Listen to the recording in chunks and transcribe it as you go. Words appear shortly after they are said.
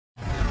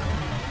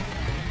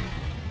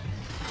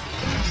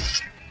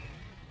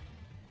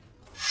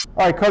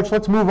All right, Coach,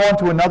 let's move on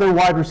to another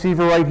wide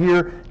receiver right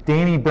here.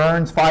 Danny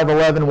Byrnes,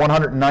 5'11",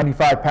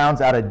 195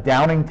 pounds, out of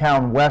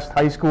Downingtown West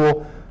High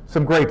School.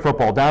 Some great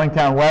football.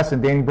 Downingtown West,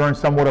 and Danny Byrnes,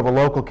 somewhat of a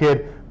local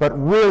kid, but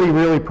really,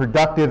 really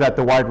productive at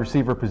the wide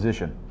receiver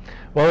position.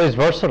 Well, he's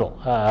versatile.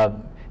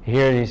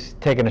 Here he's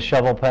taking a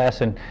shovel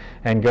pass and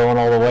going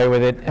all the way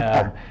with it.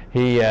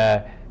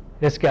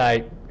 This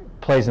guy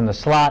plays in the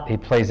slot. He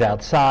plays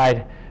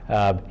outside.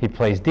 He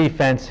plays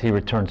defense. He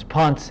returns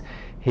punts.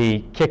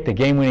 He kicked a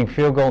game-winning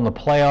field goal in the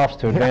playoffs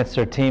to advance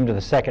their team to the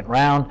second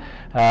round.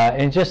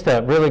 And just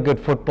a really good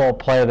football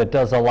player that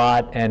does a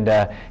lot, and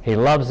he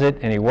loves it,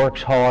 and he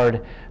works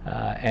hard,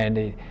 and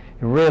he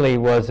really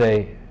was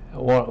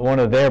one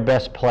of their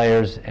best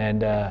players,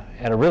 and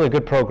had a really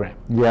good program.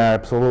 Yeah,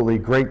 absolutely.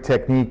 Great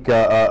technique,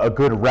 a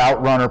good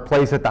route runner,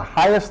 plays at the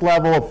highest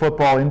level of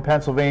football in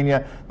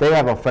Pennsylvania. They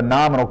have a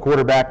phenomenal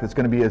quarterback that's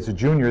going to be as a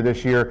junior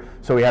this year,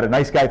 so he had a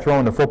nice guy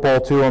throwing the football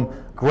to him.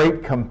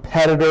 Great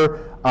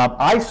competitor.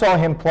 I saw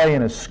him play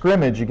in a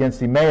scrimmage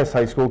against Emmaus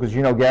High School, because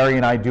you know Gary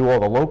and I do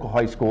all the local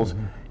high schools.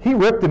 He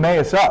ripped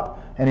Emmaus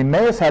up, and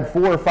Emmaus had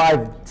 4 or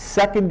 5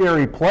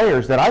 secondary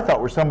players that I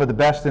thought were some of the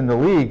best in the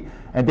league.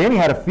 And Danny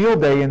had a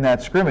field day in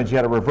that scrimmage. He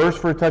had a reverse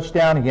for a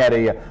touchdown. He had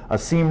a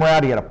seam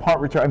route. He had a punt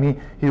return. I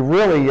mean, he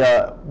really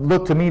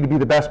looked to me to be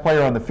the best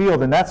player on the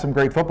field, and that's some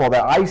great football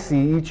that I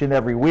see each and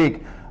every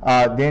week.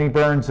 Danny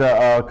Byrnes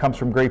comes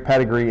from great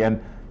pedigree, and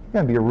he's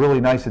going to be a really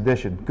nice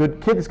addition.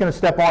 Good kid that's going to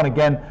step on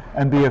again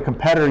and be a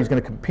competitor. He's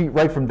going to compete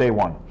right from day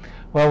one.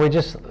 Well, we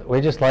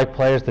just like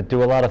players that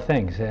do a lot of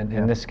things,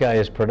 and this guy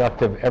is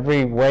productive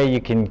every way you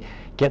can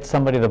get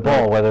somebody the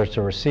ball, whether it's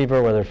a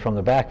receiver, whether it's from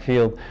the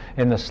backfield,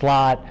 in the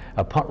slot,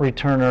 a punt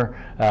returner,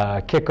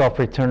 kickoff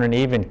returner, and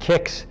even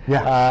kicks.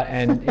 Yeah.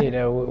 And you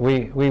know,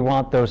 we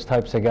want those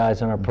types of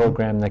guys in our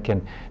program that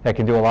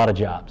can do a lot of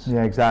jobs.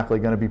 Yeah, exactly.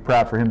 Going to be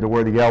proud for him to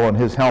wear the yellow on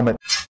his helmet.